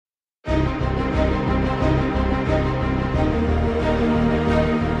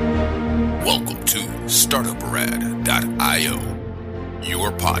startuprad.io,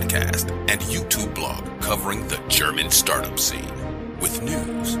 your podcast and YouTube blog covering the German startup scene with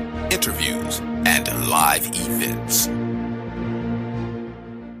news, interviews, and live events.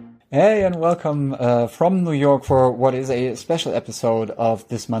 Hey, and welcome from New York for what is a special episode of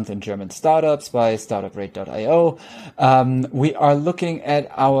This Month in German Startups by startuprad.io. We are looking at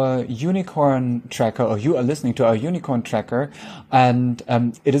our unicorn tracker, or you are listening to our unicorn tracker, and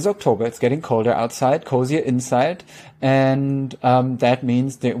it is October. It's getting colder outside, cozier inside, and that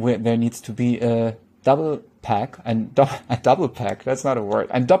means that there needs to be a double pack, a double pack, that's not a word,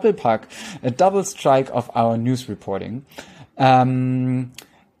 a double pack, a double strike of our news reporting.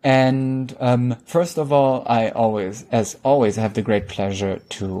 And first of all, I as always, have the great pleasure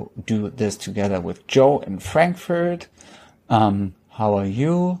to do this together with Joe in Frankfurt. How are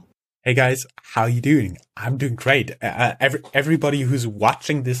you? Hey guys, how are you doing? I'm doing great. Everybody who's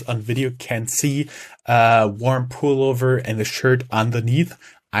watching this on video can see warm pullover and the shirt underneath.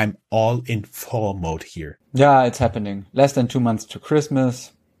 I'm all in fall mode here. Yeah, it's happening. Less than 2 months to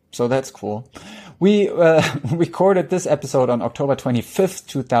Christmas. So that's cool. We recorded this episode on October 25th,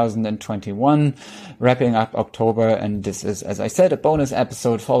 2021, wrapping up October. And this is, as I said, a bonus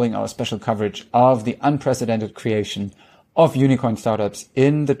episode following our special coverage of the unprecedented creation of unicorn startups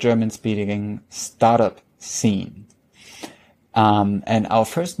in the German-speaking startup scene. And our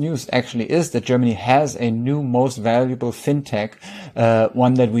first news actually is that Germany has a new most valuable fintech,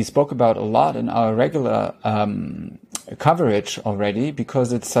 one that we spoke about a lot in our regular coverage already,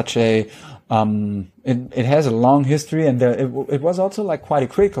 because it's such a it has a long history, and it was also like quite a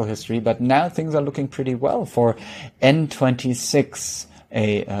critical history, but now things are looking pretty well for N26,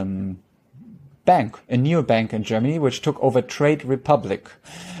 a neobank in Germany, which took over Trade Republic.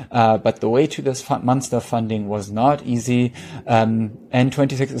 But the way to this monster funding was not easy.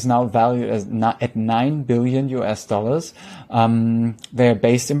 N26 is now valued at $9 billion US. They're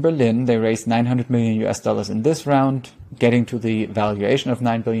based in Berlin. They raised $900 million US in this round, getting to the valuation of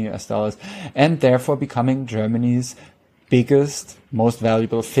 $9 billion US, and therefore becoming Germany's biggest, most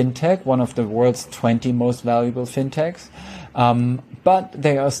valuable fintech, one of the world's 20 most valuable fintechs. But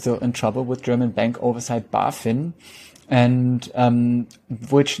they are still in trouble with German bank oversight BaFin, and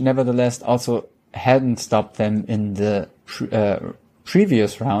which nevertheless also hadn't stopped them in the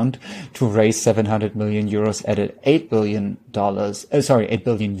previous round to raise 700 million euros at an $8 billion euros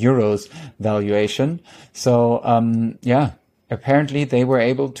valuation. So apparently they were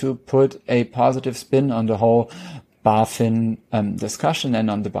able to put a positive spin on the whole BaFin discussion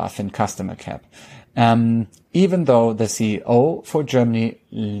and on the BaFin customer cap. Even though the CEO for Germany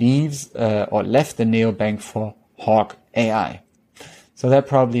left the neobank for Hawk AI. So that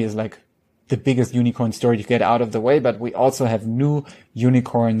probably is like the biggest unicorn story to get out of the way, but we also have new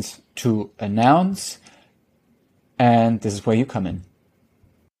unicorns to announce, and this is where you come in.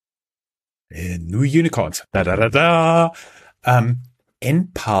 New unicorns. NPAL,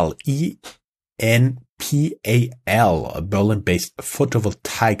 ENPAL, a Berlin-based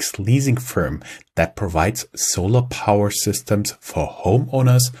photovoltaics leasing firm that provides solar power systems for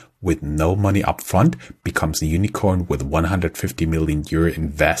homeowners with no money upfront, becomes a unicorn with 150 million euro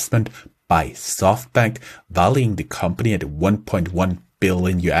investment by SoftBank, valuing the company at 1.1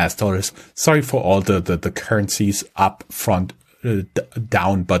 billion US. Sorry for all the currencies up front,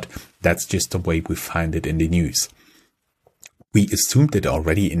 down, but that's just the way we find it in the news. We assumed it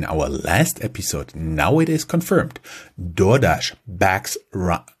already in our last episode. Now it is confirmed. DoorDash backs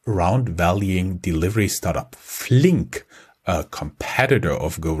round valuing delivery startup Flink, a competitor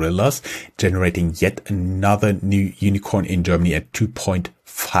of Gorillas, generating yet another new unicorn in Germany at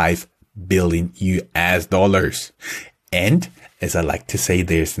 2.5 billion US. And as I like to say,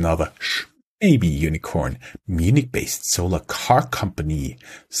 there's another maybe unicorn. Munich-based solar car company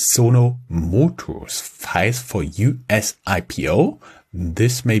Sono Motors files for US IPO.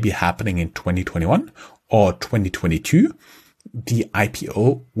 This may be happening in 2021 or 2022. The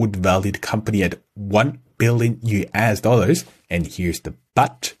IPO would value the company at $1 billion US. And here's the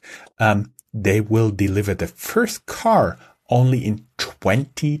but. They will deliver the first car only in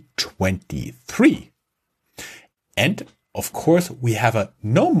 2023. And of course, we have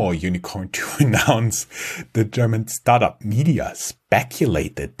no more unicorn to announce. The German startup media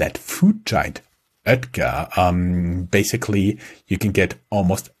speculated that food giant Oetker, basically you can get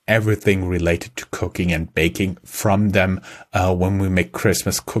almost everything related to cooking and baking from them. When we make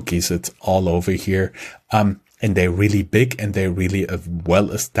Christmas cookies, it's all over here. And they're really big, and they're really a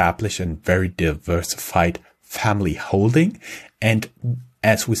well-established and very diversified family holding. And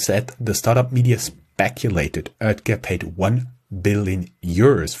as we said, the startup media speculated Oetker paid 1 billion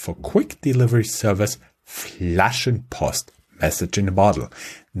euros for quick delivery service Flaschenpost, message in a bottle.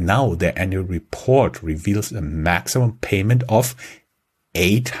 Now their annual report reveals a maximum payment of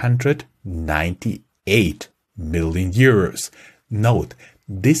 898 million euros. Note,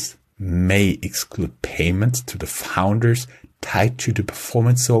 this may exclude payments to the founders tied to the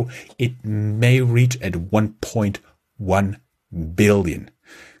performance, so it may reach at 1.1 billion.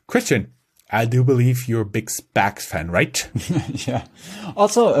 Christian, I do believe you're a big SPACs fan, right? Yeah.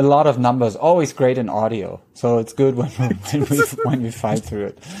 Also, a lot of numbers, always great in audio. So it's good when we fight through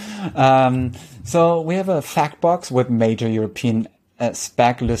it. So we have a fact box with major European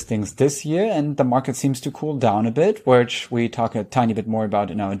SPAC listings this year, and the market seems to cool down a bit, which we talk a tiny bit more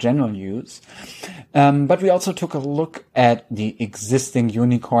about in our general news. But we also took a look at the existing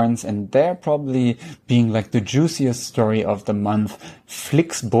unicorns, and they're probably being like the juiciest story of the month,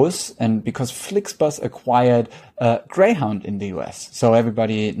 Flixbus. And because Flixbus acquired Greyhound in the US. So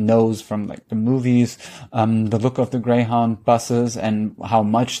everybody knows from like the movies, the look of the Greyhound buses and how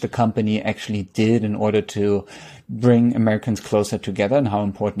much the company actually did in order to bring Americans closer together and how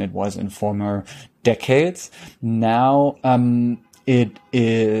important it was in former decades. Now, it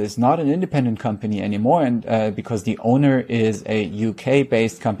is not an independent company anymore, and because the owner is a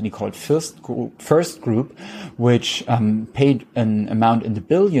UK-based company called First Group, which paid an amount in the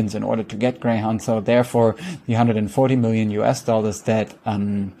billions in order to get Greyhound. So therefore, the $140 million that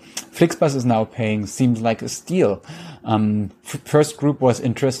Flixbus is now paying seems like a steal. First Group was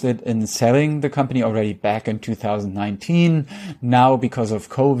interested in selling the company already back in 2019. Now, because of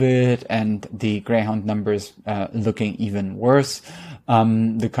COVID and the Greyhound numbers looking even worse,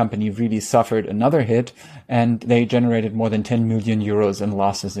 the company really suffered another hit, and they generated more than 10 million euros in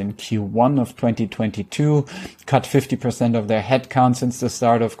losses in Q1 of 2022, cut 50% of their headcount since the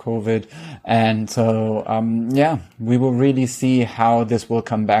start of COVID. And so, we will really see how this will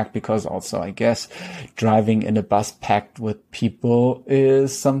come back, because also, I guess, driving in a bus packed with people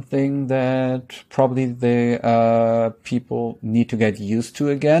is something that probably the people need to get used to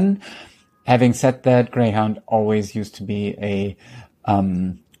again. Having said that, Greyhound always used to be a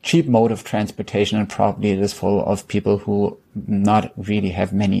cheap mode of transportation, and probably it is full of people who not really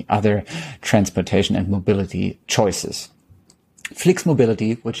have many other transportation and mobility choices. Flix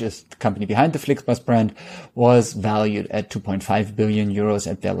Mobility, which is the company behind the Flixbus brand, was valued at 2.5 billion euros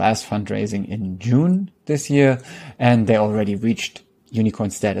at their last fundraising in June this year, and they already reached unicorn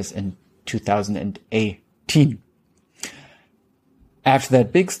status in 2018. After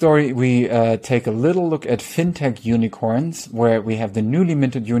that big story, we take a little look at fintech unicorns, where we have the newly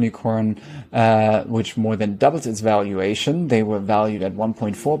minted unicorn, which more than doubles its valuation. They were valued at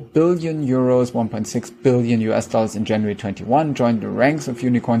 1.4 billion euros, 1.6 billion US dollars in January 21, joined the ranks of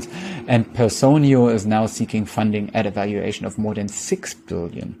unicorns, and Personio is now seeking funding at a valuation of more than 6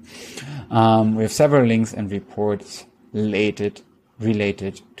 billion. We have several links and reports related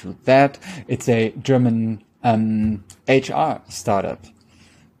to that. It's a German HR startup,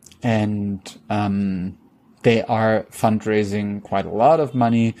 and they are fundraising quite a lot of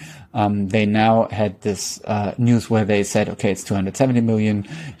money. They now had this news where they said, okay, it's 270 million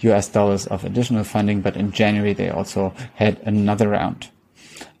US dollars of additional funding, but in January they also had another round.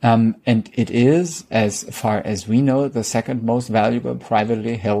 And it is, as far as we know, the second most valuable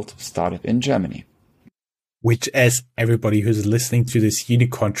privately held startup in Germany. Which, as everybody who's listening to this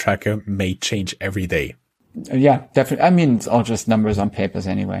unicorn tracker, may change every day. Yeah, definitely. I mean, it's all just numbers on papers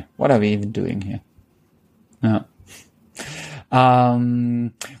anyway. What are we even doing here? No.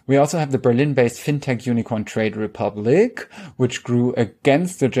 We also have the Berlin-based fintech unicorn Trade Republic, which grew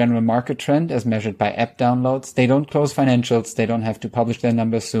against the general market trend as measured by app downloads. They don't close financials. They don't have to publish their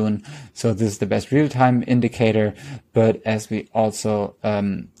numbers soon. So this is the best real-time indicator. But as we also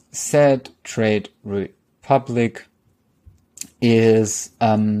said, Trade Republic is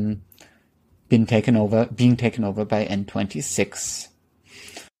being taken over by N26.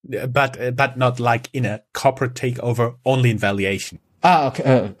 But not like in a corporate takeover, only in valuation.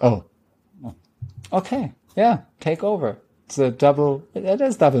 Okay. Okay. Yeah. Takeover. It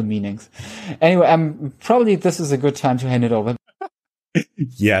has double meanings. Anyway, probably this is a good time to hand it over.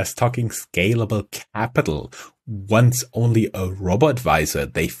 Yes, talking scalable capital. Once only a robo-advisor,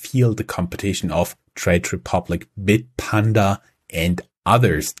 they feel the competition of Trade Republic, Bitpanda, and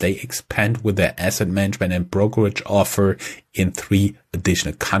others. They expand with their asset management and brokerage offer in 3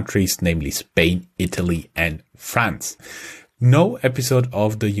 additional countries, namely Spain, Italy, and France. No episode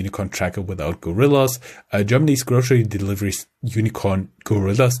of the Unicorn Tracker without Gorillas. Germany's grocery delivery unicorn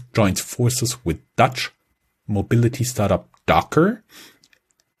Gorillas joins forces with Dutch mobility startup Docker,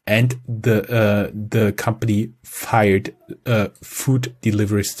 and the company fired food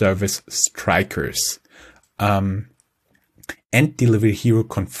delivery service Strikers. And Delivery Hero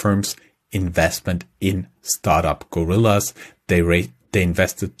confirms investment in startup Gorillas. They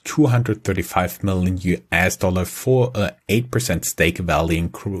invested $235 million for an 8% stake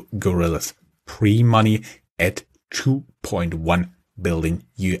valuing Gorillas pre-money at $2.1 billion.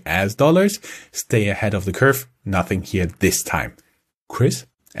 Stay ahead of the curve. Nothing here this time. Chris,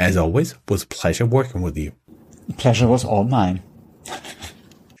 as always, was a pleasure working with you. The pleasure was all mine.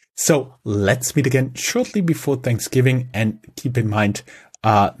 So let's meet again shortly before Thanksgiving, and keep in mind,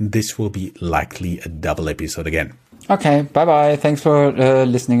 this will be likely a double episode again. Okay, bye-bye. Thanks for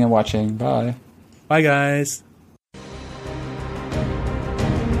listening and watching. Bye. Bye, guys.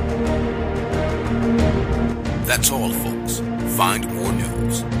 That's all, folks. Find more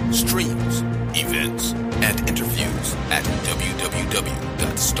news, streams, events, and interviews at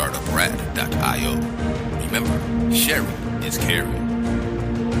www.startuprad.io. Remember, sharing is caring.